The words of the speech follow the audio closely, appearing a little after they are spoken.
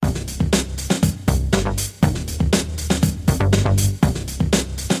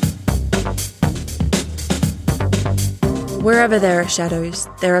Wherever there are shadows,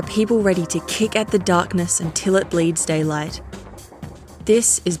 there are people ready to kick at the darkness until it bleeds daylight.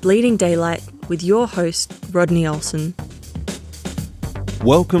 This is Bleeding Daylight with your host, Rodney Olson.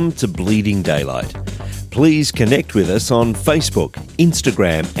 Welcome to Bleeding Daylight. Please connect with us on Facebook,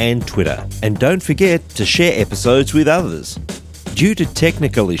 Instagram and Twitter. And don't forget to share episodes with others. Due to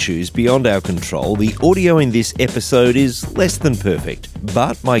technical issues beyond our control, the audio in this episode is less than perfect.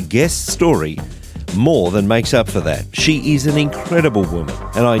 But my guest's story more than makes up for that. She is an incredible woman,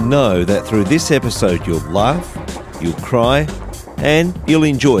 and I know that through this episode you'll laugh, you'll cry, and you'll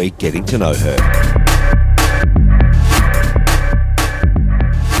enjoy getting to know her.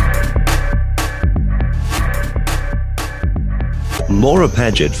 Laura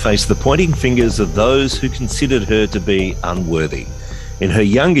Padgett faced the pointing fingers of those who considered her to be unworthy. In her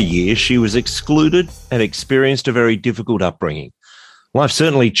younger years, she was excluded and experienced a very difficult upbringing. Life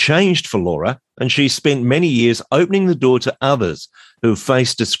certainly changed for Laura, and she spent many years opening the door to others who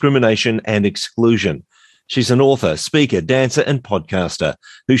faced discrimination and exclusion. She's an author, speaker, dancer, and podcaster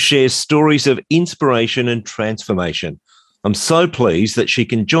who shares stories of inspiration and transformation. I'm so pleased that she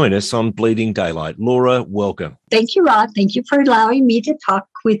can join us on Bleeding Daylight. Laura, welcome. Thank you, Rod. Thank you for allowing me to talk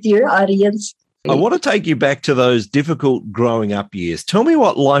with your audience. I want to take you back to those difficult growing up years. Tell me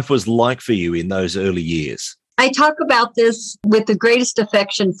what life was like for you in those early years. I talk about this with the greatest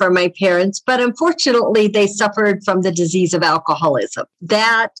affection for my parents, but unfortunately, they suffered from the disease of alcoholism.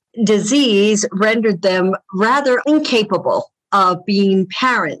 That disease rendered them rather incapable of being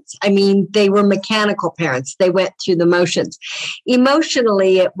parents. I mean, they were mechanical parents. They went through the motions.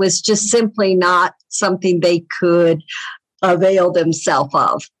 Emotionally, it was just simply not something they could avail themselves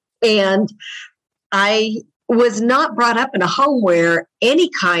of. And I was not brought up in a home where any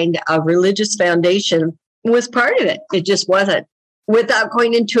kind of religious foundation was part of it. It just wasn't. Without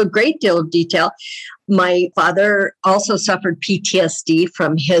going into a great deal of detail, my father also suffered PTSD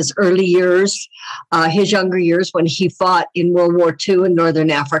from his early years, his younger years when he fought in World War II in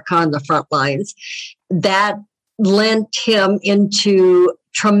Northern Africa on the front lines. That lent him into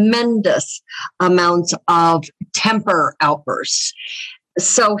tremendous amounts of temper outbursts.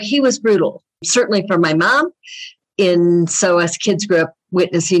 So he was brutal, certainly for my mom. So as kids grew up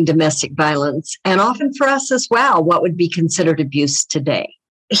witnessing domestic violence, and often for us as well, what would be considered abuse today.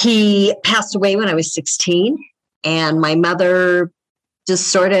 He passed away when I was 16, and my mother just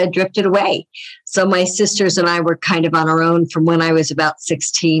sort of drifted away. So my sisters and I were kind of on our own from when I was about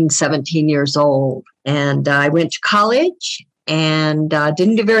 16, 17 years old. And I went to college and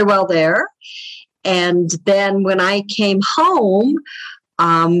didn't do very well there. And then when I came home,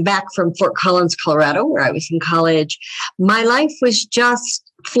 back from Fort Collins, Colorado, where I was in college, my life was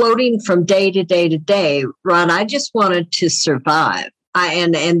just floating from day to day to day. Ron, I just wanted to survive.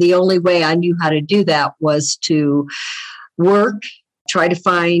 And the only way I knew how to do that was to work, try to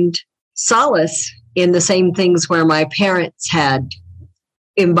find solace in the same things where my parents had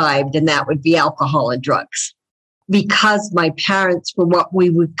imbibed, and that would be alcohol and drugs. Because my parents were what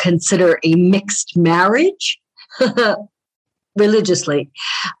we would consider a mixed marriage, religiously.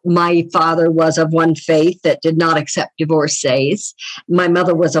 My father was of one faith that did not accept divorcees. My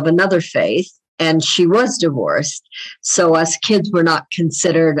mother was of another faith, and she was divorced. So us kids were not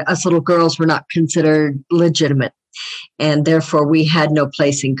considered, us little girls were not considered legitimate. And therefore, we had no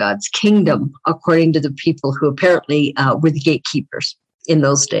place in God's kingdom, according to the people who apparently were the gatekeepers in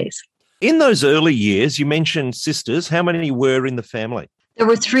those days. In those early years, you mentioned sisters. How many were in the family? There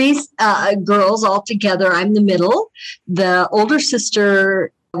were three girls altogether. I'm the middle. The older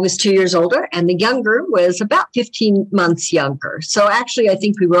sister was 2 years older, and the younger was about 15 months younger. So actually, I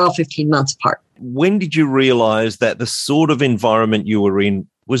think we were all 15 months apart. When did you realize that the sort of environment you were in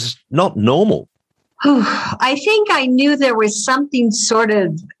was not normal? I think I knew there was something sort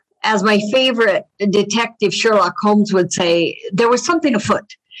of, as my favorite detective Sherlock Holmes would say, there was something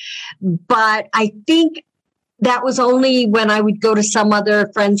afoot. But I think that was only when I would go to some other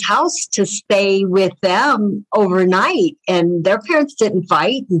friend's house to stay with them overnight. And their parents didn't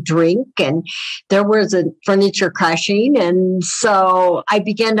fight and drink, and there was a furniture crashing. And so I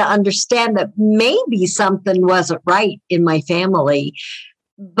began to understand that maybe something wasn't right in my family.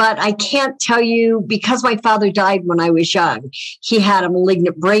 But I can't tell you, because my father died when I was young. He had a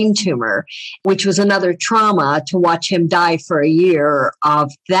malignant brain tumor, which was another trauma to watch him die for a year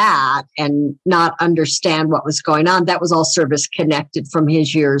of that and not understand what was going on. That was all service connected from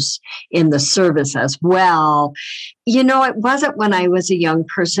his years in the service as well. You know, it wasn't when I was a young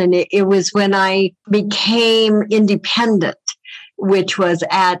person. It was when I became independent, which was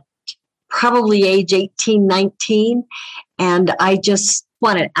at probably age 18, 19. And I just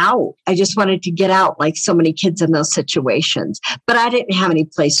wanted out. I just wanted to get out like so many kids in those situations. But I didn't have any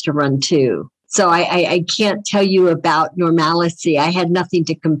place to run to. So I can't tell you about normalcy. I had nothing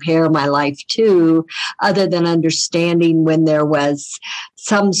to compare my life to other than understanding when there was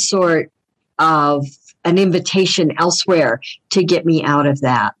some sort of an invitation elsewhere to get me out of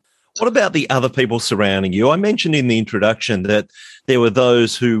that. What about the other people surrounding you? I mentioned in the introduction that there were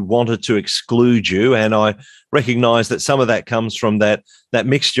those who wanted to exclude you, and I recognize that some of that comes from that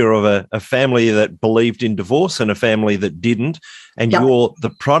mixture of a family that believed in divorce and a family that didn't, and Yep. you're the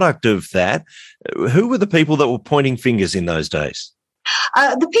product of that. Who were the people that were pointing fingers in those days?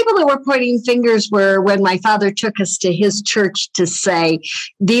 The people that were pointing fingers were when my father took us to his church to say,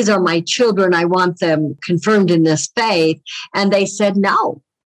 these are my children, I want them confirmed in this faith. And they said, no,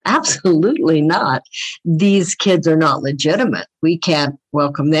 absolutely not. These kids are not legitimate. We can't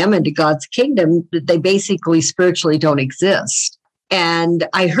welcome them into God's kingdom. They basically spiritually don't exist. And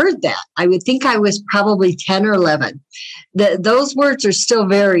I heard that. I would think I was probably 10 or 11. Those words are still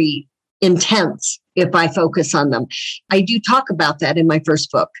very intense if I focus on them. I do talk about that in my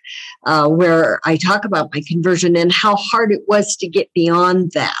first book, where I talk about my conversion and how hard it was to get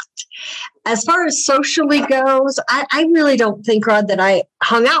beyond that. As far as socially goes, I really don't think, Rod, that I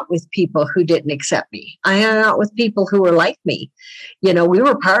hung out with people who didn't accept me. I hung out with people who were like me. You know, we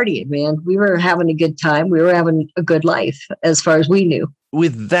were partying, man. We were having a good time. We were having a good life as far as we knew.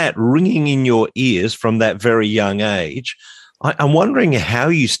 With that ringing in your ears from that very young age, I'm wondering how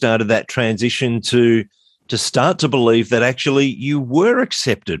you started that transition to start to believe that actually you were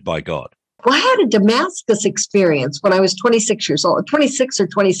accepted by God. Well, I had a Damascus experience when I was 26 years old, 26 or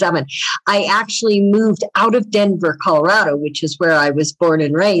 27. I actually moved out of Denver, Colorado, which is where I was born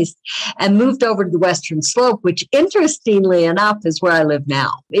and raised, and moved over to the Western Slope, which interestingly enough is where I live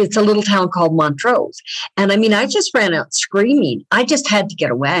now. It's a little town called Montrose. And I mean, I just ran out screaming. I just had to get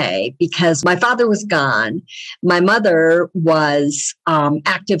away because my father was gone. My mother was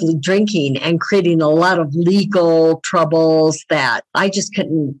actively drinking and creating a lot of legal troubles that I just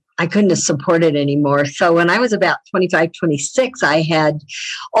couldn't have supported anymore. So when I was about 25, 26, I had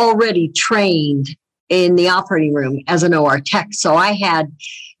already trained in the operating room as an OR tech. So I had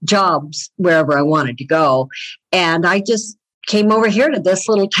jobs wherever I wanted to go. And I just came over here to this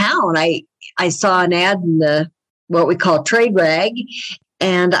little town. I saw an ad in the what we call trade rag.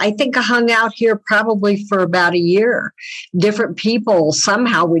 And I think I hung out here probably for about a year. Different people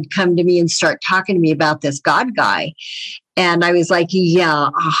somehow would come to me and start talking to me about this God guy. And I was like, yeah,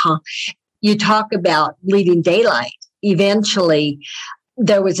 You talk about bleeding daylight. Eventually,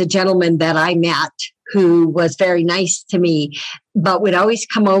 there was a gentleman that I met who was very nice to me, but would always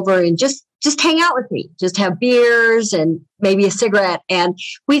come over and just hang out with me, just have beers and maybe a cigarette. And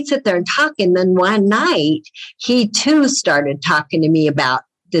we'd sit there and talk. And then one night, he too started talking to me about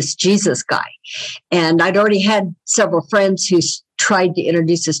this Jesus guy. And I'd already had several friends who tried to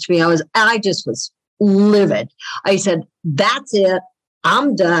introduce this to me. I just was livid. I said, that's it.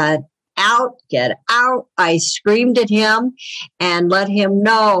 I'm done. Out, get out. I screamed at him and let him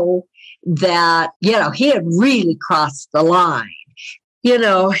know that, he had really crossed the line. He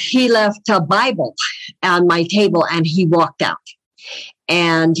left a Bible on my table and he walked out.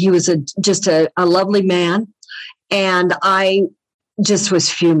 And he was just a lovely man. And I just was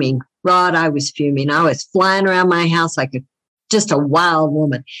fuming. Rod, I was fuming. I was flying around my house like just a wild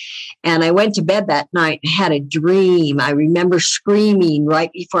woman. And I went to bed that night and had a dream. I remember screaming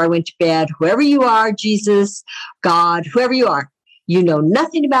right before I went to bed, whoever you are, Jesus, God, whoever you are, you know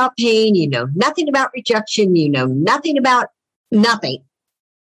nothing about pain. You know nothing about rejection. You know nothing about nothing.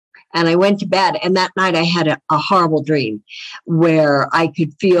 And I went to bed. And that night I had a horrible dream where I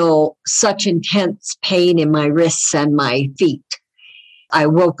could feel such intense pain in my wrists and my feet. I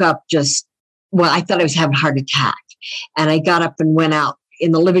woke up I thought I was having a heart attack. And I got up and went out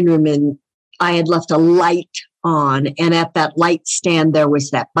in the living room and I had left a light on. And at that light stand, there was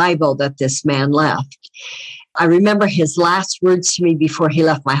that Bible that this man left. I remember his last words to me before he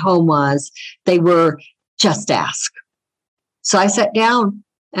left my home they were, just ask. So I sat down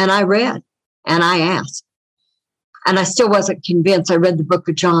and I read and I asked. And I still wasn't convinced. I read the book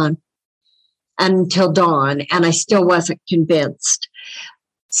of John until dawn and I still wasn't convinced.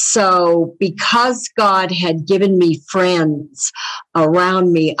 So because God had given me friends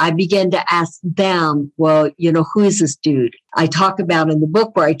around me, I began to ask them, well, who is this dude? I talk about in the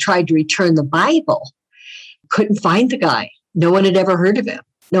book where I tried to return the Bible. Couldn't find the guy. No one had ever heard of him.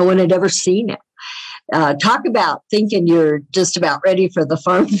 No one had ever seen him. Talk about thinking you're just about ready for the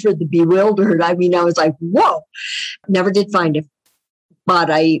farm for the bewildered. I mean, I was like, whoa, never did find him.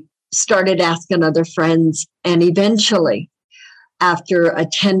 But I started asking other friends and eventually after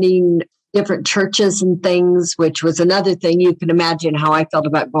attending different churches and things, which was another thing. You can imagine how I felt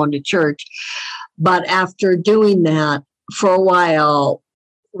about going to church. But after doing that for a while,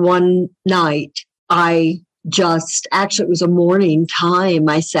 one night, actually, it was a morning time.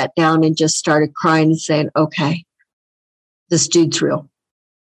 I sat down and just started crying and saying, okay, this dude's real.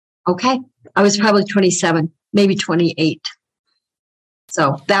 Okay. I was probably 27, maybe 28.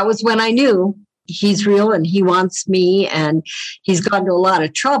 So that was when I knew he's real and he wants me, and he's gone to a lot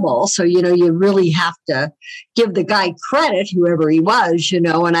of trouble. So, you really have to give the guy credit, whoever he was, and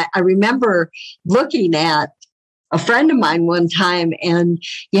I remember looking at a friend of mine one time, and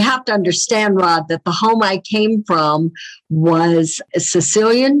you have to understand, Rod, that the home I came from was a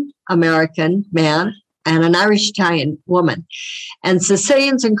Sicilian American man and an Irish Italian woman. And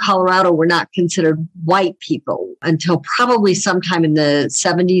Sicilians in Colorado were not considered white people until probably sometime in the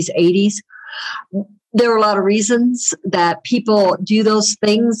 70s, 80s. There were a lot of reasons that people do those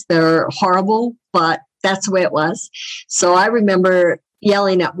things. They're horrible, but that's the way it was. So I remember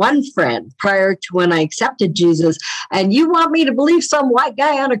yelling at one friend prior to when I accepted Jesus, and you want me to believe some white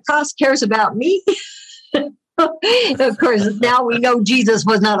guy on a cross cares about me? Of course, now we know Jesus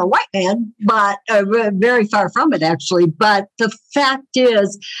was not a white man, but very far from it, actually. But the fact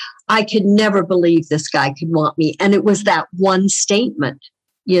is, I could never believe this guy could want me. And it was that one statement,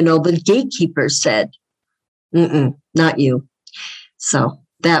 the gatekeeper said, not you. So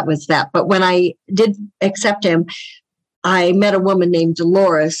that was that. But when I did accept him, I met a woman named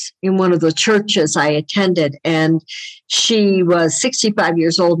Dolores in one of the churches I attended, and she was 65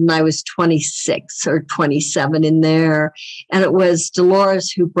 years old and I was 26 or 27 in there. And it was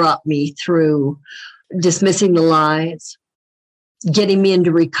Dolores who brought me through dismissing the lies, getting me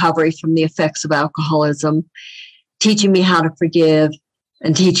into recovery from the effects of alcoholism, teaching me how to forgive,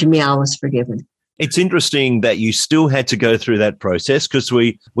 and teaching me I was forgiven. It's interesting that you still had to go through that process, because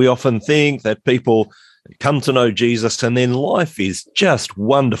we often think that people come to know Jesus and then life is just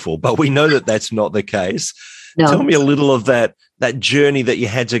wonderful, but we know that that's not the case. No. Tell me a little of that journey that you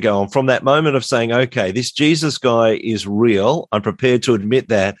had to go on from that moment of saying, okay, this Jesus guy is real. I'm prepared to admit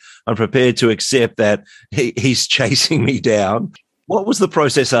that. I'm prepared to accept that he's chasing me down. What was the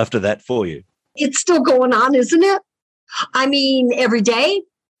process after that for you? It's still going on, isn't it? I mean, every day.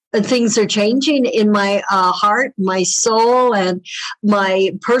 Things are changing in my heart, my soul, and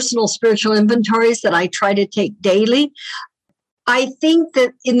my personal spiritual inventories that I try to take daily. I think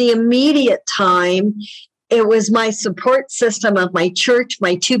that in the immediate time, it was my support system of my church,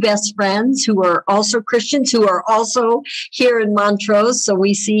 my two best friends who are also Christians, who are also here in Montrose, so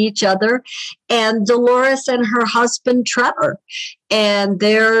we see each other, and Dolores and her husband, Trevor, and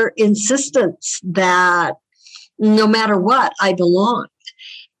their insistence that no matter what, I belong.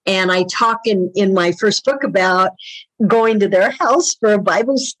 And I talk in my first book about going to their house for a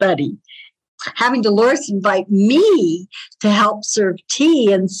Bible study, having Dolores invite me to help serve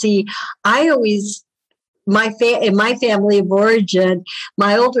tea. And see, I always, in my family of origin,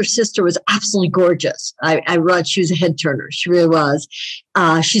 my older sister was absolutely gorgeous. She was a head turner. She really was.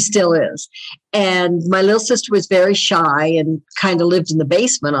 She still is. And my little sister was very shy and kind of lived in the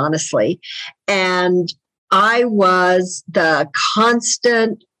basement, honestly. And I was the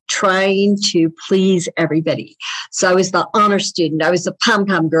constant trying to please everybody. So I was the honor student. I was the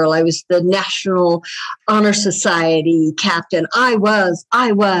pom-pom girl. I was the National Honor Society captain. I was.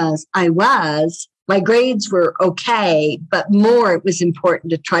 My grades were okay, but more, it was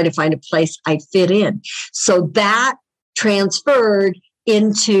important to try to find a place I fit in. So that transferred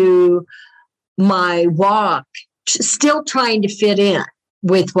into my walk, still trying to fit in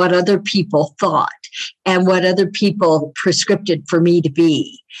with what other people thought and what other people prescribed for me to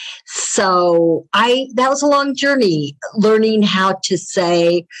be. So that was a long journey, learning how to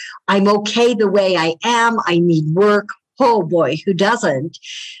say, I'm okay the way I am. I need work. Oh boy, who doesn't?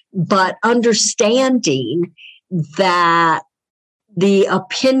 But understanding that the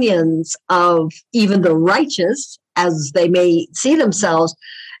opinions of even the righteous, as they may see themselves,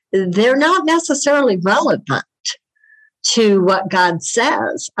 they're not necessarily relevant to what God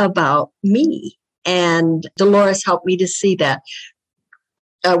says about me. And Dolores helped me to see that.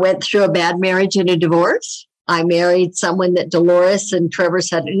 I went through a bad marriage and a divorce. I married someone that Dolores and Trevor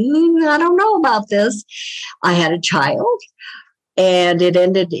said, I don't know about this. I had a child, and it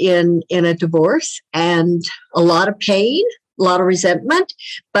ended in a divorce and a lot of pain, a lot of resentment,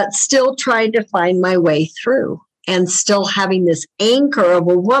 but still trying to find my way through. And still having this anchor of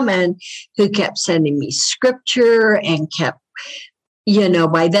a woman who kept sending me scripture and kept,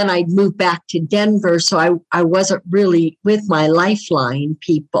 by then I'd moved back to Denver. So I wasn't really with my Lifeline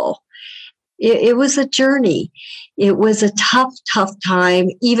people. It was a journey. It was a tough, tough time,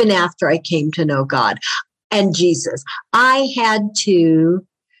 even after I came to know God and Jesus. I had to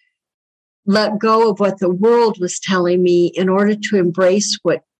let go of what the world was telling me in order to embrace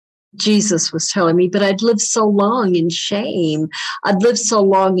what Jesus was telling me. But I'd lived so long in shame. I'd lived so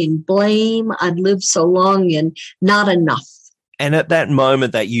long in blame. I'd lived so long in not enough. And at that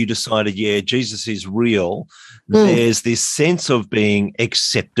moment that you decided, yeah, Jesus is real, there's this sense of being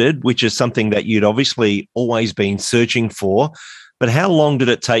accepted, which is something that you'd obviously always been searching for. But how long did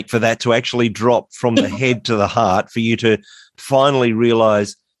it take for that to actually drop from the head to the heart for you to finally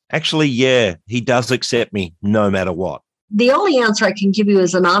realize, actually, yeah, he does accept me no matter what? The only answer I can give you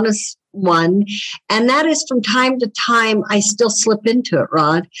is an honest one. And that is, from time to time, I still slip into it,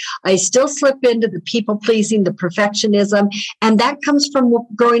 Rod. I still slip into the people pleasing, the perfectionism. And that comes from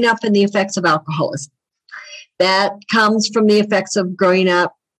growing up in the effects of alcoholism. That comes from the effects of growing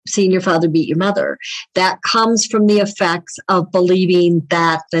up seeing your father beat your mother. That comes from the effects of believing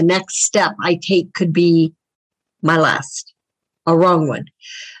that the next step I take could be my last, a wrong one.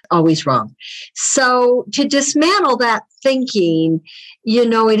 Always wrong. So to dismantle that thinking,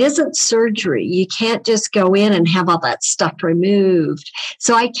 it isn't surgery. You can't just go in and have all that stuff removed.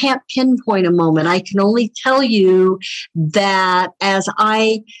 So I can't pinpoint a moment. I can only tell you that as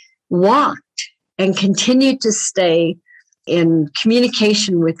I walked and continued to stay in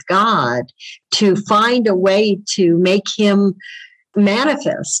communication with God to find a way to make him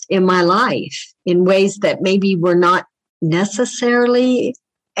manifest in my life in ways that maybe were not necessarily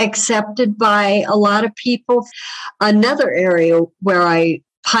accepted by a lot of people. Another area where I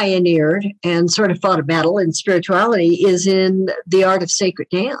pioneered and sort of fought a battle in spirituality is in the art of sacred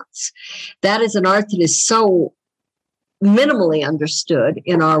dance. That is an art that is so minimally understood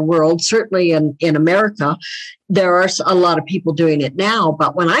in our world, certainly in America. There are a lot of people doing it now,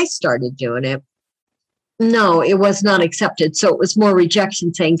 but when I started doing it, no, it was not accepted. So it was more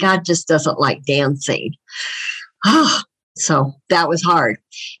rejection, saying God just doesn't like dancing. So that was hard.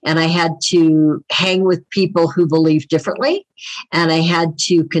 And I had to hang with people who believed differently. And I had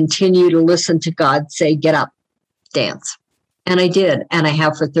to continue to listen to God say, get up, dance. And I did. And I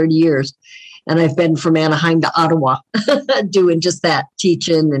have for 30 years. And I've been from Anaheim to Ottawa doing just that,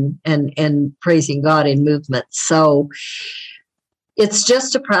 teaching and praising God in movement. So it's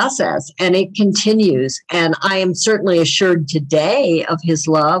just a process, and it continues. And I am certainly assured today of his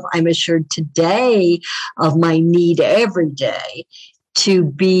love. I'm assured today of my need every day to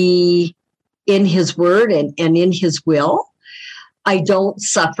be in his word and in his will. I don't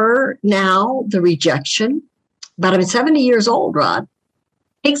suffer now the rejection, but I'm 70 years old, Rod.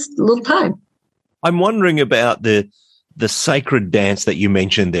 It takes a little time. I'm wondering about the sacred dance that you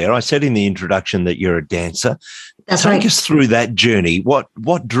mentioned there. I said in the introduction that you're a dancer. That's Take right. us through that journey.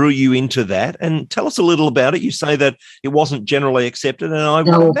 What drew you into that? And tell us a little about it. You say that it wasn't generally accepted, and I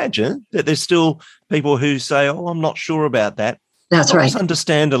would imagine that there's still people who say, oh, I'm not sure about that. That's right. Let's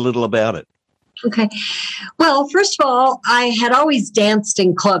understand a little about it. Okay. Well, first of all, I had always danced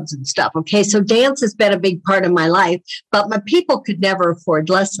in clubs and stuff. Okay. So dance has been a big part of my life, but my people could never afford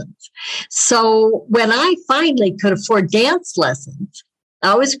lessons. So when I finally could afford dance lessons,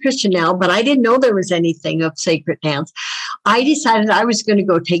 I was a Christian now, but I didn't know there was anything of sacred dance. I decided I was going to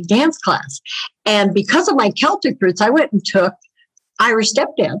go take dance class. And because of my Celtic roots, I went and took Irish step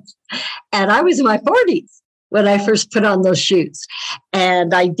dance. And I was in my 40s when I first put on those shoes.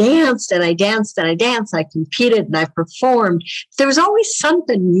 And I danced and I danced and I danced. I competed and I performed. There was always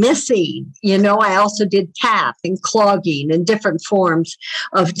something missing. I also did tap and clogging and different forms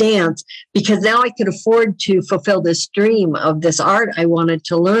of dance because now I could afford to fulfill this dream of this art I wanted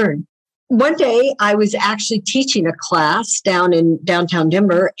to learn. One day I was actually teaching a class down in downtown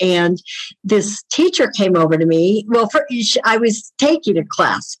Denver, and this teacher came over to me. Well, I was taking a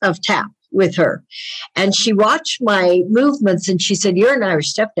class of tap with her, and she watched my movements and she said, "You're an Irish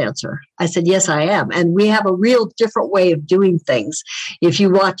step dancer." I said, "Yes, I am." And we have a real different way of doing things. If you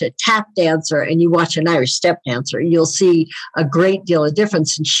watch a tap dancer and you watch an Irish step dancer, you'll see a great deal of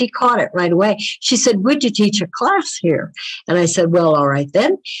difference. And she caught it right away. She said, "Would you teach a class here?" And I said, "Well, all right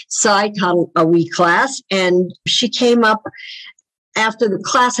then." So I taught a wee class, and she came up after the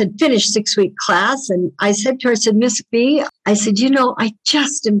class had finished, 6-week class. And I said to her, I said, "Miss B," I said, I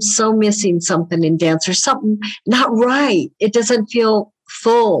just am so missing something in dance, or something not right. It doesn't feel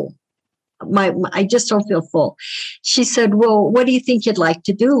full. I just don't feel full. She said, "Well, what do you think you'd like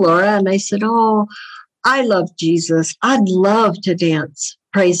to do, Laura?" And I said, "Oh, I love Jesus. I'd love to dance,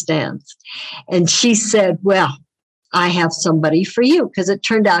 praise dance." And she said, "Well, I have somebody for you," because it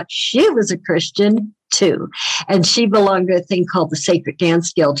turned out she was a Christian too. And she belonged to a thing called the Sacred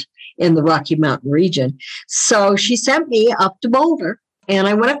Dance Guild in the Rocky Mountain region. So she sent me up to Boulder, and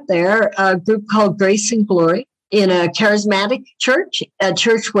I went up there, a group called Grace and Glory, in a charismatic church, a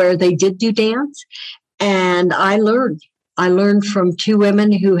church where they did do dance. And I learned from two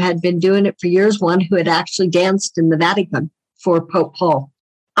women who had been doing it for years, one who had actually danced in the Vatican for Pope Paul.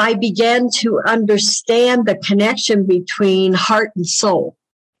 I began to understand the connection between heart and soul,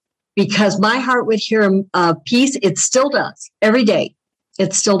 because my heart would hear a piece. It still does every day.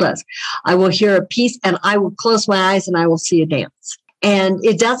 It still does. I will hear a piece and I will close my eyes and I will see a dance. And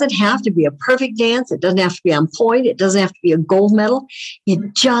it doesn't have to be a perfect dance. It doesn't have to be on point. It doesn't have to be a gold medal.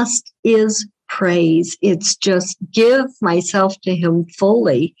 It just is praise. It's just give myself to him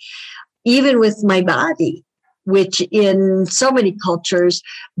fully, even with my body, which in so many cultures,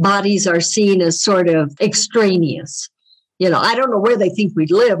 bodies are seen as sort of extraneous. I don't know where they think we'd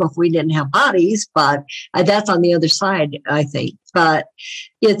live if we didn't have bodies, but that's on the other side, I think. But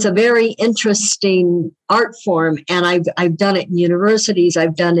it's a very interesting art form, and I've done it in universities.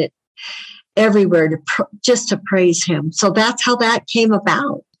 I've done it everywhere just to praise him. So that's how that came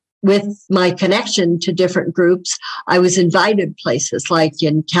about. With my connection to different groups, I was invited places like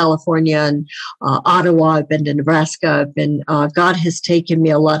in California and Ottawa. I've been to Nebraska. God has taken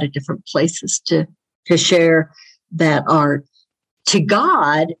me a lot of different places to share that art. To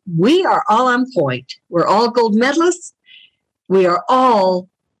God, we are all on point. We're all gold medalists. We are all,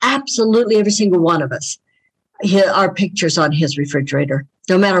 absolutely every single one of us, our pictures on his refrigerator,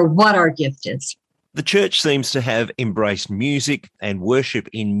 no matter what our gift is. The church seems to have embraced music and worship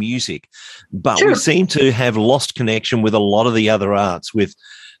in music, but we seem to have lost connection with a lot of the other arts, with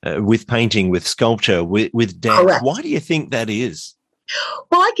painting, with sculpture, with dance. Correct. Why do you think that is?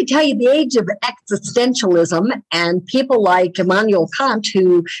 Well, I could tell you the age of existentialism and people like Immanuel Kant,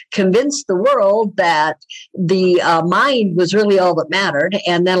 who convinced the world that the mind was really all that mattered.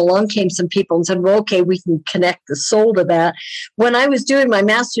 And then along came some people and said, well, okay, we can connect the soul to that. When I was doing my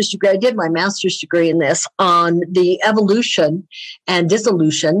master's degree, I did my master's degree in this on the evolution and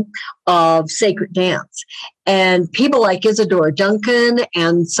dissolution of sacred dance. And people like Isadora Duncan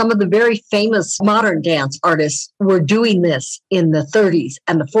and some of the very famous modern dance artists were doing this in the 30s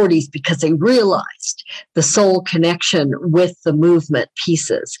and the 40s because they realized the soul connection with the movement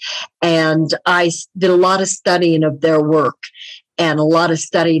pieces. And I did a lot of studying of their work and a lot of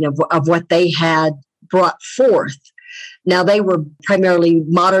studying of what they had brought forth. Now, they were primarily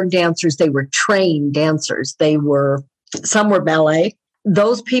modern dancers. They were trained dancers. Some were ballet.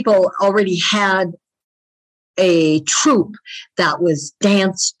 Those people already had a troupe that was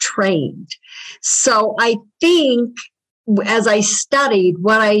dance trained. So I think as I studied,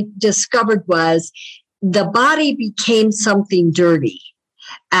 what I discovered was the body became something dirty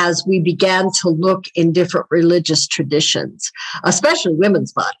as we began to look in different religious traditions, especially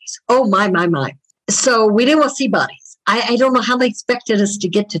women's bodies. Oh, my. So we didn't want to see bodies. I don't know how they expected us to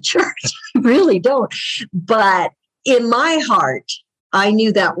get to church. I really don't. But in my heart, I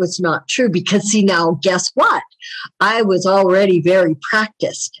knew that was not true because, see, now, guess what? I was already very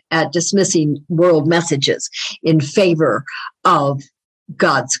practiced at dismissing world messages in favor of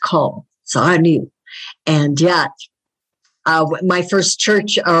God's call. So I knew. And yet, my first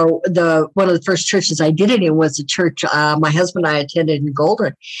church, one of the first churches I did it in was a church my husband and I attended in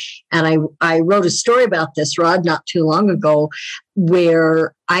Golden. And I wrote a story about this, Rod, not too long ago,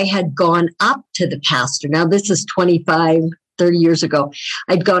 where I had gone up to the pastor. Now, this is 30 years ago.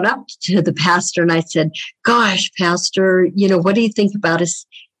 I'd gone up to the pastor and I said, gosh, Pastor, what do you think about us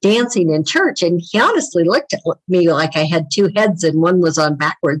dancing in church? And he honestly looked at me like I had two heads and one was on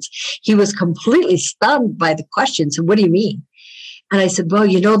backwards. He was completely stunned by the question. So what do you mean? And I said, well,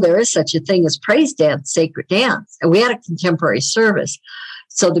 there is such a thing as praise dance, sacred dance. And we had a contemporary service.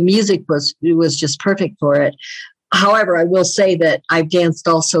 So the music was just perfect for it. However, I will say that I've danced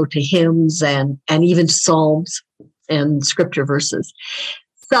also to hymns and even psalms and scripture verses.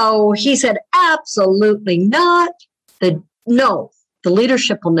 So he said, absolutely not. No, the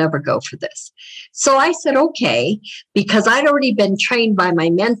leadership will never go for this. So I said, okay, because I'd already been trained by my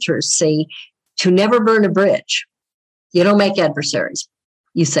mentors, see, to never burn a bridge. You don't make adversaries.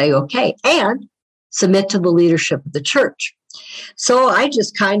 You say, okay, and submit to the leadership of the church. So I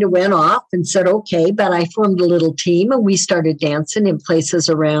just kind of went off and said, okay, but I formed a little team and we started dancing in places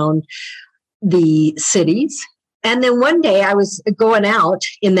around the cities. And then one day I was going out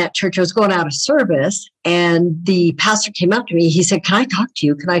in that church. I was going out of service and the pastor came up to me. He said, can I talk to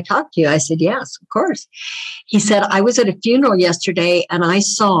you? Can I talk to you? I said, yes, of course. He said, I was at a funeral yesterday and I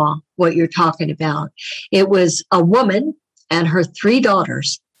saw what you're talking about. It was a woman and her 3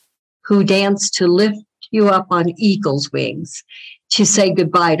 daughters who danced to lift you up on eagle's wings, to say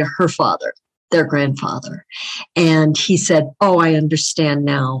goodbye to her father, their grandfather. And he said, "Oh, I understand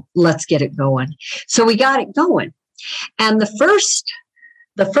now. Let's get it going." So we got it going. And the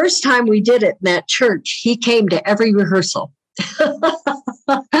first time we did it in that church, he came to every rehearsal.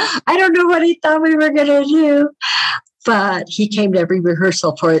 I don't know what he thought we were going to do, but he came to every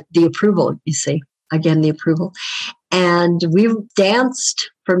rehearsal for the approval, you see, again, the approval. And we danced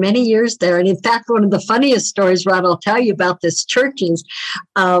for many years there. And in fact, one of the funniest stories, Rod, I'll tell you about this church is,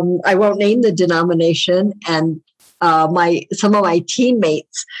 I won't name the denomination, and some of my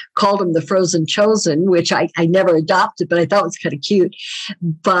teammates called him the Frozen Chosen, which I never adopted, but I thought was kind of cute.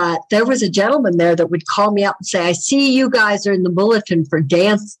 But there was a gentleman there that would call me up and say, "I see you guys are in the bulletin for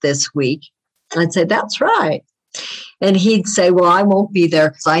dance this week." And I'd say, "That's right." And he'd say, "Well, I won't be there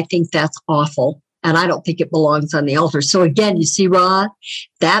because I think that's awful. And I don't think it belongs on the altar." So again, you see, Rod,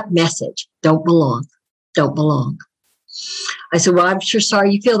 that message, don't belong. I said, "Well, I'm sure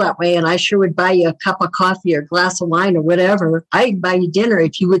sorry you feel that way. And I sure would buy you a cup of coffee or a glass of wine or whatever. I'd buy you dinner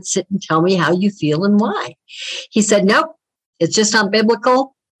if you would sit and tell me how you feel and why." He said, "Nope, it's just not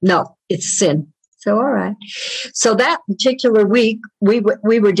biblical. No, it's sin." So, all right. So that particular week, we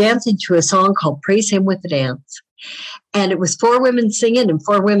were dancing to a song called "Praise Him with a Dance." And it was 4 women singing and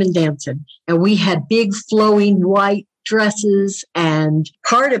 4 women dancing. And we had big flowing white dresses. And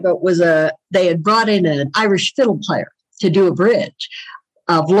part of it was they had brought in an Irish fiddle player to do a bridge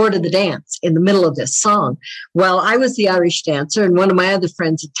of Lord of the Dance in the middle of this song. Well, I was the Irish dancer, and one of my other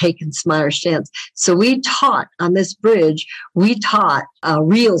friends had taken some Irish dance. So we taught on this bridge, a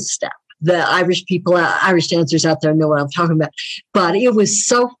reel step. The Irish people, Irish dancers out there know what I'm talking about. But it was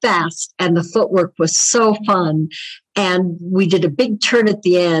so fast and the footwork was so fun. And we did a big turn at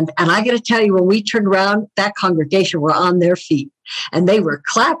the end. And I got to tell you, when we turned around, that congregation were on their feet and they were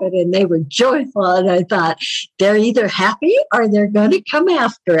clapping and they were joyful. And I thought, they're either happy or they're going to come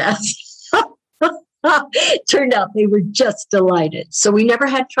after us. Turned out they were just delighted. So we never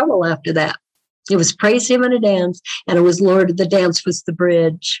had trouble after that. It was "Praise Him in a Dance," and it was "Lord of the Dance" was the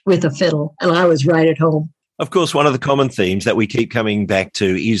bridge with a fiddle, and I was right at home. Of course, one of the common themes that we keep coming back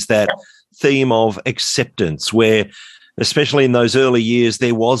to is that theme of acceptance, where, especially in those early years,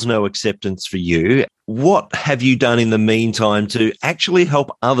 there was no acceptance for you. What have you done in the meantime to actually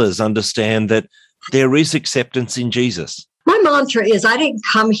help others understand that there is acceptance in Jesus? My mantra is, I didn't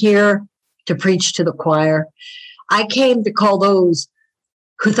come here to preach to the choir. I came to call those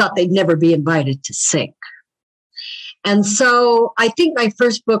who thought they'd never be invited to sing. And so I think my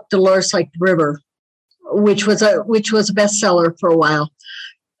first book, Dolores Like the River, which was a bestseller for a while,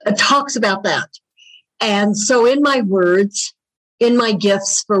 talks about that. And so in my words, in my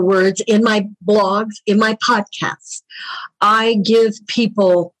gifts for words, in my blogs, in my podcasts, I give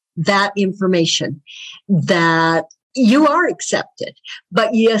people that information that you are accepted,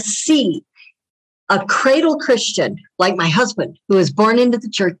 but you see, a cradle Christian like my husband, who was born into the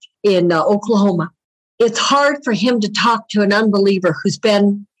church in Oklahoma, it's hard for him to talk to an unbeliever who's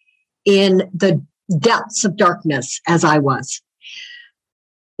been in the depths of darkness as I was.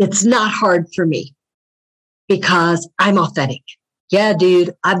 It's not hard for me because I'm authentic. Yeah,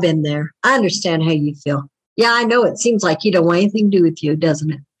 dude, I've been there. I understand how you feel. Yeah, I know it seems like he don't want anything to do with you,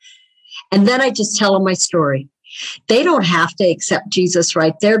 doesn't it? And then I just tell them my story. They don't have to accept Jesus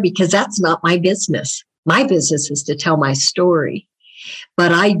right there because that's not my business. My business is to tell my story.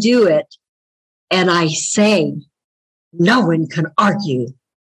 But I do it and I say, no one can argue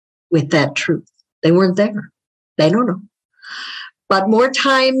with that truth. They weren't there. They don't know. But more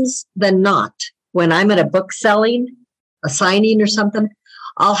times than not, when I'm at a book selling, a signing or something,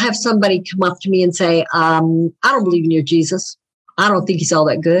 I'll have somebody come up to me and say, I don't believe in your Jesus. I don't think he's all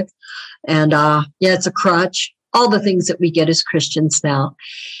that good. And yeah, it's a crutch. All the things that we get as Christians now.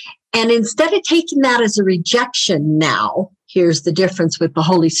 And instead of taking that as a rejection now, here's the difference with the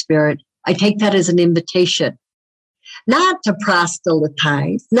Holy Spirit. I take that as an invitation, not to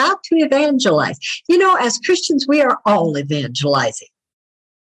proselytize, not to evangelize. You know, as Christians, we are all evangelizing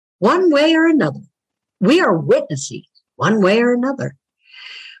one way or another. We are witnessing one way or another.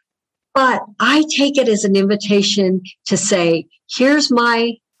 But I take it as an invitation to say, here's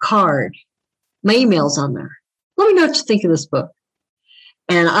my card. My email's on there. Let me know what you think of this book.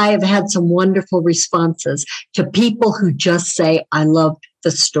 And I have had some wonderful responses to people who just say, I loved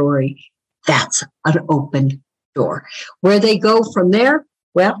the story. That's an open door. Where they go from there,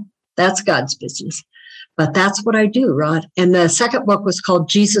 well, that's God's business. But that's what I do, Rod. And the second book was called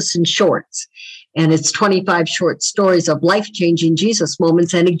Jesus in Shorts. And it's 25 short stories of life-changing Jesus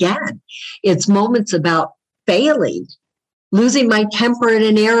moments. And again, it's moments about failing losing my temper at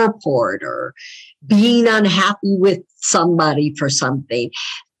an airport or being unhappy with somebody for something,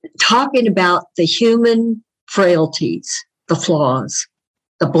 talking about the human frailties, the flaws,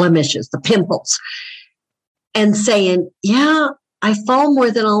 the blemishes, the pimples, and saying, yeah, I fall more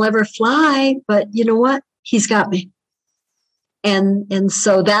than I'll ever fly, but you know what? He's got me. And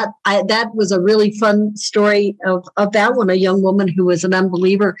so that was a really fun story of that one. A young woman who was an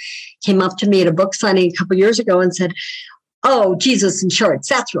unbeliever came up to me at a book signing a couple years ago and said, "Oh, Jesus in shorts,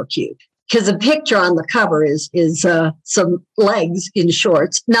 that's real cute." Because the picture on the cover is some legs in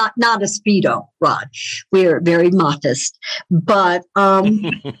shorts, not a Speedo, Rod. We're very modest, but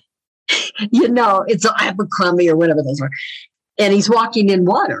it's Abercrombie or whatever those are, and he's walking in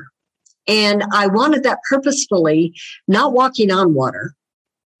water. And I wanted that purposefully, not walking on water.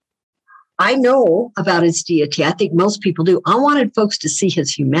 I know about his deity. I think most people do. I wanted folks to see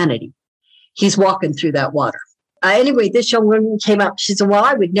his humanity. He's walking through that water. Anyway, this young woman came up. She said, well,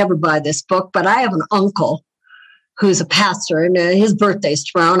 I would never buy this book, but I have an uncle who's a pastor, and his birthday's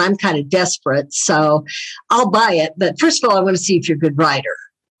tomorrow, and I'm kind of desperate, so I'll buy it. But first of all, I want to see if you're a good writer.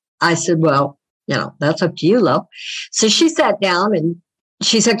 I said, well, that's up to you, love. So she sat down and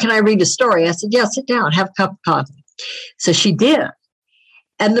she said, can I read a story? I said, yeah, sit down, have a cup of coffee. So she did.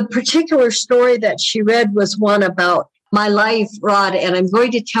 And the particular story that she read was one about my life, Rod, and I'm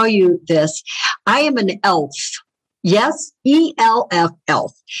going to tell you this. I am an elf. Yes, ELF,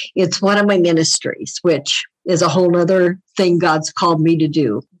 elf. It's one of my ministries, which is a whole other thing God's called me to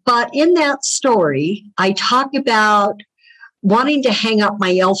do. But in that story, I talk about wanting to hang up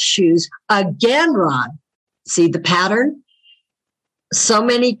my elf shoes again, Rod. See the pattern? So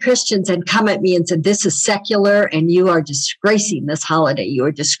many Christians had come at me and said, this is secular and you are disgracing this holiday. You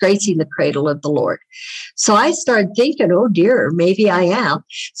are disgracing the cradle of the Lord. So I started thinking, oh dear, maybe I am.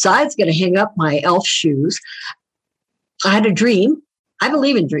 So I was going to hang up my elf shoes. I had a dream. I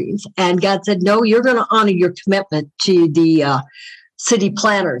believe in dreams. And God said, no, you're going to honor your commitment to the city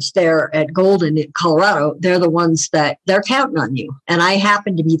planners there at Golden in Colorado. They're the ones that they're counting on you. And I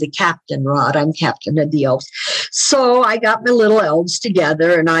happen to be the captain, Rod. I'm captain of the elves. So I got my little elves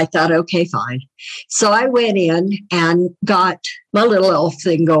together and I thought, okay, fine. So I went in and got my little elf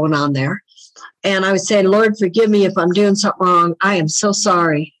thing going on there. And I was saying, Lord, forgive me if I'm doing something wrong. I am so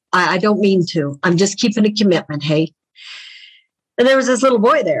sorry. I don't mean to. I'm just keeping a commitment, hey. And there was this little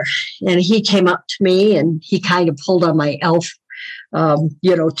boy there and he came up to me and he kind of pulled on my elf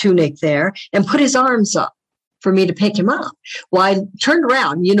tunic there and put his arms up for me to pick him up. Well, I turned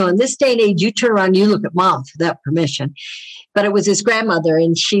around, in this day and age, you turn around, you look at mom for that permission. But it was his grandmother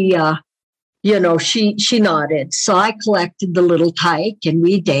and she nodded. So I collected the little tyke and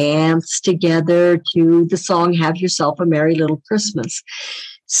we danced together to the song, Have Yourself a Merry Little Christmas.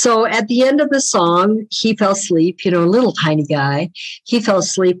 So at the end of the song, he fell asleep, a little tiny guy. He fell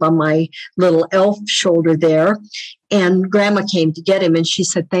asleep on my little elf shoulder there. And Grandma came to get him and she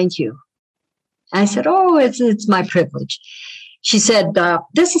said, thank you. I said, oh, it's my privilege. She said,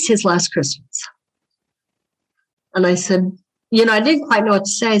 this is his last Christmas. And I said, I didn't quite know what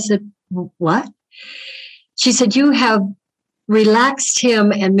to say. I said, what? She said, you have relaxed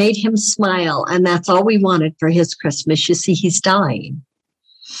him and made him smile. And that's all we wanted for his Christmas. You see, he's dying.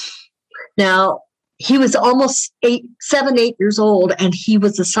 Now, he was almost 7, 8 years old, and he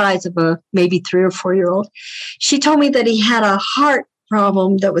was the size of a maybe 3 or 4 year old. She told me that he had a heart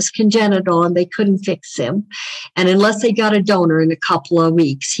problem that was congenital and they couldn't fix him. And unless they got a donor in a couple of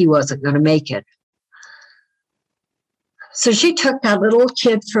weeks, he wasn't going to make it. So she took that little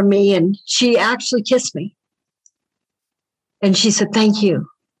kid from me and she actually kissed me. And she said, thank you,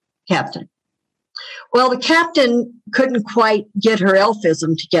 Captain. Well, the captain couldn't quite get her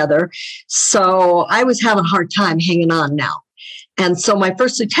elfism together, so I was having a hard time hanging on now. And so my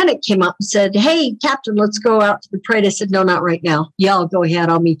first lieutenant came up and said, hey, Captain, let's go out to the parade. I said, no, not right now. Yeah, I'll go ahead.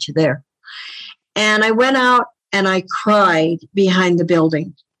 I'll meet you there. And I went out and I cried behind the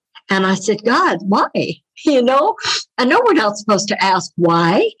building. And I said, God, why? I know we're not supposed to ask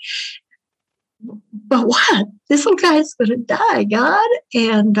why. But what? This little guy's going to die, God.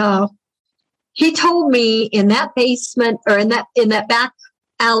 And he told me in that basement or in that back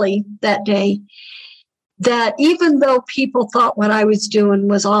alley that day that even though people thought what I was doing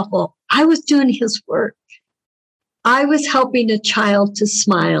was awful, I was doing his work. I was helping a child to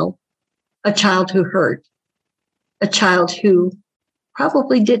smile, a child who hurt, a child who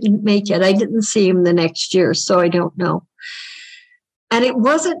probably didn't make it. I didn't see him the next year, so I don't know. And it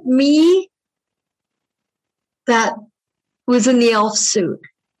wasn't me that was in the elf suit.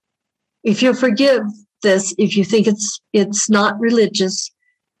 If you forgive this, if you think it's not religious,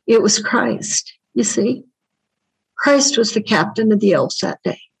 it was Christ, you see. Christ was the captain of the elves that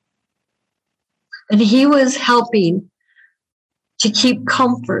day. And he was helping to keep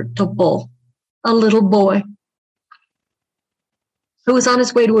comfortable a little boy who was on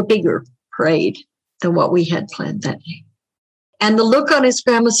his way to a bigger parade than what we had planned that day. And the look on his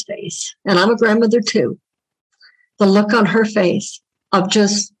grandma's face, and I'm a grandmother too, the look on her face of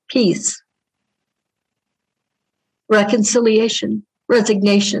just peace, reconciliation,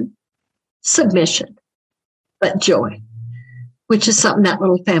 resignation, submission, but joy, which is something that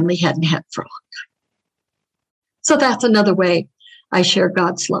little family hadn't had for a long time. So that's another way I share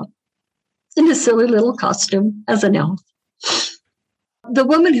God's love in a silly little costume as an elf. The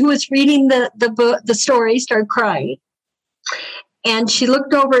woman who was reading the story started crying. And she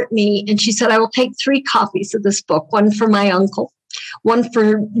looked over at me and she said, I will take 3 copies of this book, one for my uncle, one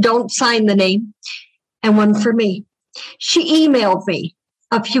for Don't Sign the Name, and one for me. She emailed me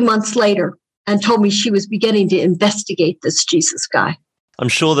a few months later and told me she was beginning to investigate this Jesus guy. I'm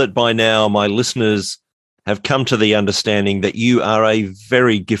sure that by now my listeners have come to the understanding that you are a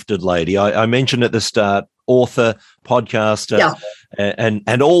very gifted lady. I mentioned at the start, author, podcaster,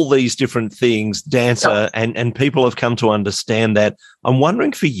 and all these different things, dancer, and people have come to understand that. I'm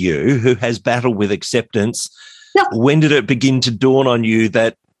wondering for you, who has battled with acceptance, when did it begin to dawn on you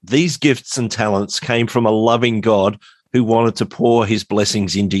that these gifts and talents came from a loving God who wanted to pour his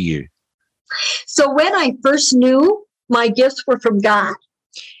blessings into you? So when I first knew my gifts were from God,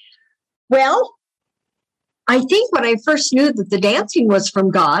 well, I think when I first knew that the dancing was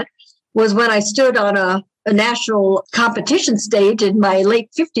from God was when I stood on a national competition stage in my late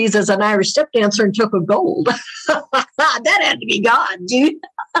 50s as an Irish step dancer and took a gold. That had to be God, dude.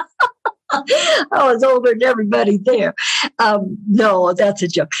 I was older than everybody there. No, that's a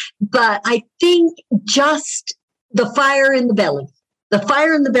joke. But I think just the fire in the belly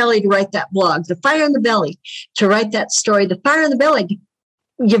to write that blog, the fire in the belly to write that story, the fire in the belly to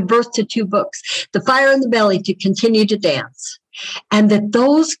give birth to 2 books, the fire in the belly to continue to dance, and that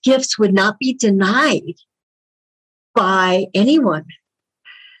those gifts would not be denied by anyone.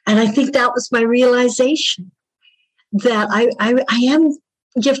 And I think that was my realization, that I am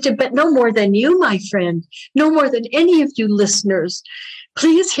gifted, but no more than you, my friend, no more than any of you listeners.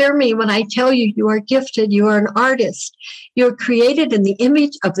 Please hear me when I tell you, you are gifted, you are an artist, you're created in the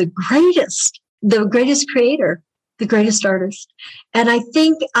image of the greatest creator, the greatest artist. And I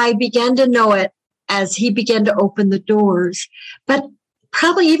think I began to know it as he began to open the doors, but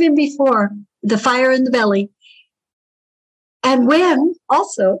probably even before, the fire in the belly. And when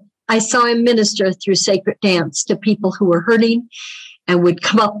also I saw him minister through sacred dance to people who were hurting and would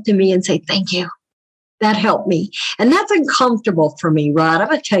come up to me and say, thank you. That helped me. And that's uncomfortable for me, Rod. I'm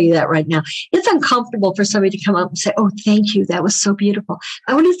going to tell you that right now. It's uncomfortable for somebody to come up and say, oh, thank you. That was so beautiful.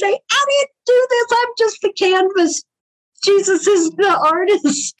 I want to say, I didn't do this. I'm just the canvas. Jesus is the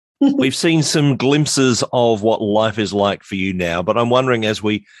artist. We've seen some glimpses of what life is like for you now, but I'm wondering, as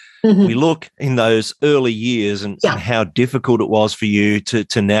we look in those early years and how difficult it was for you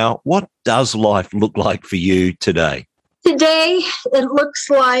to now, what does life look like for you today? Today, it looks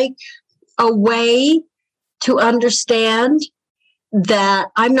like a way to understand that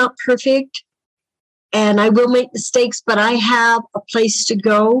I'm not perfect and I will make mistakes, but I have a place to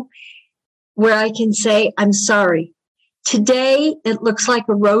go where I can say, I'm sorry. Today, it looks like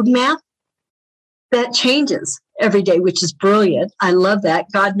a roadmap that changes every day, which is brilliant. I love that.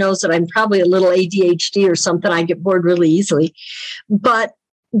 God knows that I'm probably a little ADHD or something. I get bored really easily. But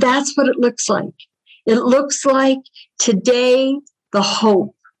that's what it looks like. It looks like today, the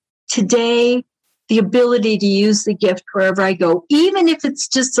hope. Today, the ability to use the gift wherever I go, even if it's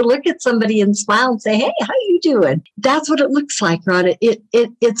just to look at somebody and smile and say, hey, how you doing? That's what it looks like, Rhoda.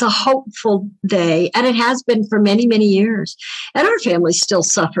 It's a hopeful day, and it has been for many, many years. And our family still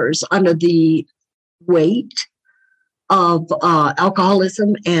suffers under the weight of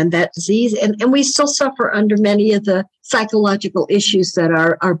alcoholism and that disease, and we still suffer under many of the psychological issues that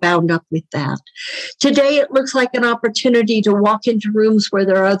are bound up with that. Today, it looks like an opportunity to walk into rooms where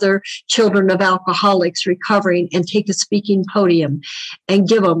there are other children of alcoholics recovering and take a speaking podium and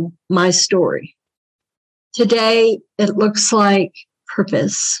give them my story. Today, it looks like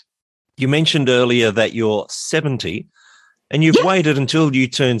purpose. You mentioned earlier that you're 70. And you've waited until you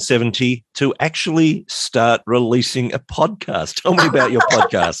turn 70 to actually start releasing a podcast. Tell me about your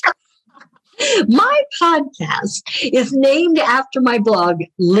podcast. My podcast is named after my blog,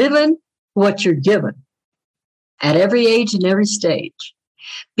 Living What You're Given, at every age and every stage.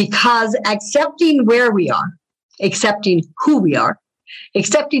 Because accepting where we are, accepting who we are,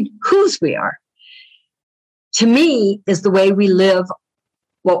 accepting whose we are, to me is the way we live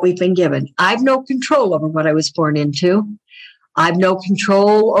what we've been given. I've no control over what I was born into. I've no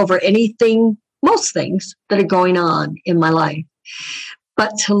control over anything, most things that are going on in my life.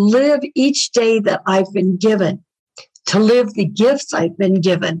 But to live each day that I've been given, to live the gifts I've been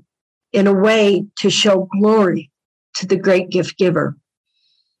given in a way to show glory to the great gift giver.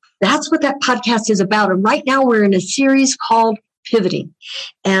 That's what that podcast is about. And right now we're in a series called Pivoting.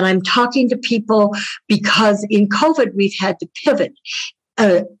 And I'm talking to people because in COVID, we've had to pivot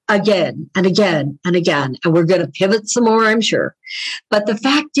again and again and again. And we're going to pivot some more, I'm sure. But the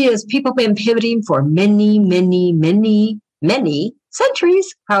fact is, people have been pivoting for many, many, many, many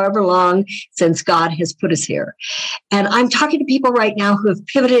centuries, however long since God has put us here. And I'm talking to people right now who have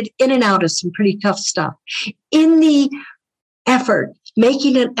pivoted in and out of some pretty tough stuff in the effort,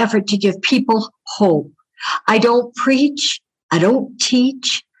 making an effort to give people hope. I don't preach. I don't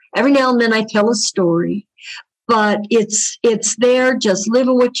teach. Every now and then I tell a story, but it's there, just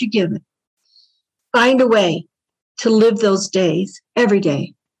living what you give it. Find a way to live those days every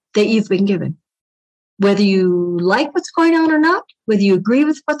day that you've been given. Whether you like what's going on or not, whether you agree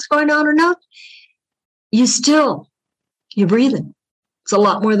with what's going on or not, you're breathing. It's a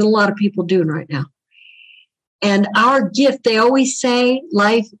lot more than a lot of people doing right now. And our gift, they always say,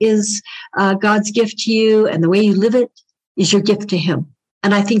 life is God's gift to you, and the way you live it is your gift to him.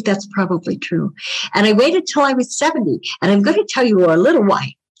 And I think that's probably true. And I waited till I was 70, and I'm going to tell you a little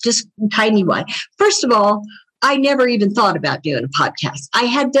why, just tiny why. First of all, I never even thought about doing a podcast. I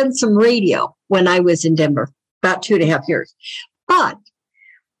had done some radio when I was in Denver, about 2.5 years. But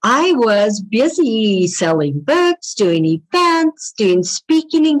I was busy selling books, doing events, doing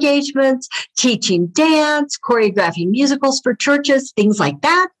speaking engagements, teaching dance, choreographing musicals for churches, things like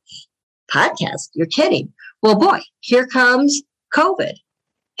that. Podcast, you're kidding. Well, boy, here comes COVID.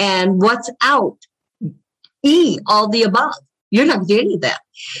 And what's out? All the above. You're not going to do any of that.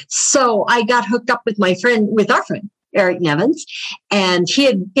 So I got hooked up with our friend, Eric Nevins, and he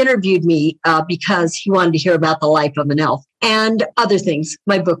had interviewed me because he wanted to hear about the life of an elf and other things,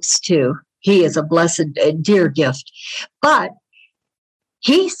 my books too. He is a blessed, dear gift. But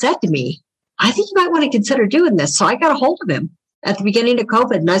he said to me, I think you might want to consider doing this. So I got a hold of him at the beginning of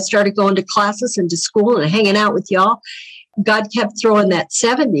COVID, and I started going to classes and to school and hanging out with y'all. God kept throwing that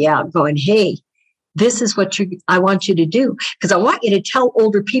 70 out, going, hey, this is what I want you to do. Because I want you to tell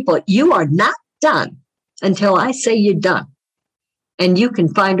older people, you are not done until I say you're done. And you can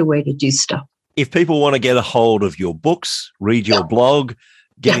find a way to do stuff. If people want to get a hold of your books, read your blog,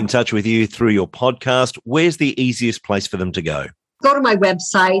 get in touch with you through your podcast, where's the easiest place for them to go? Go to my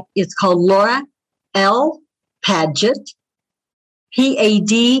website. It's called Laura L. Padgett,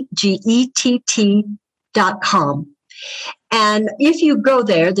 PADGETT.com. And if you go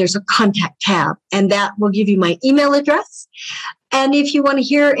there, there's a contact tab, and that will give you my email address. And if you want to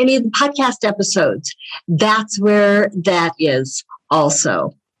hear any of the podcast episodes, that's where that is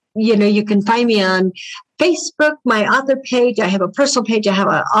also. You can find me on Facebook, my author page. I have a personal page. I have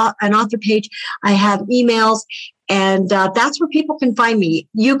an author page. I have emails, and that's where people can find me.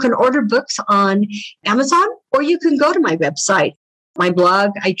 You can order books on Amazon, or you can go to my website. My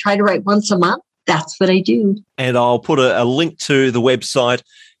blog, I try to write once a month. That's what I do. And I'll put a link to the website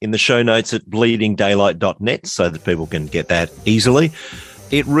in the show notes at bleedingdaylight.net so that people can get that easily.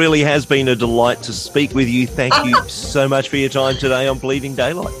 It really has been a delight to speak with you. Thank you so much for your time today on Bleeding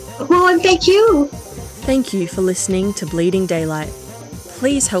Daylight. Well, and thank you. Thank you for listening to Bleeding Daylight.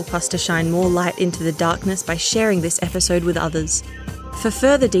 Please help us to shine more light into the darkness by sharing this episode with others. For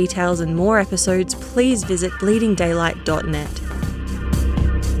further details and more episodes, please visit bleedingdaylight.net.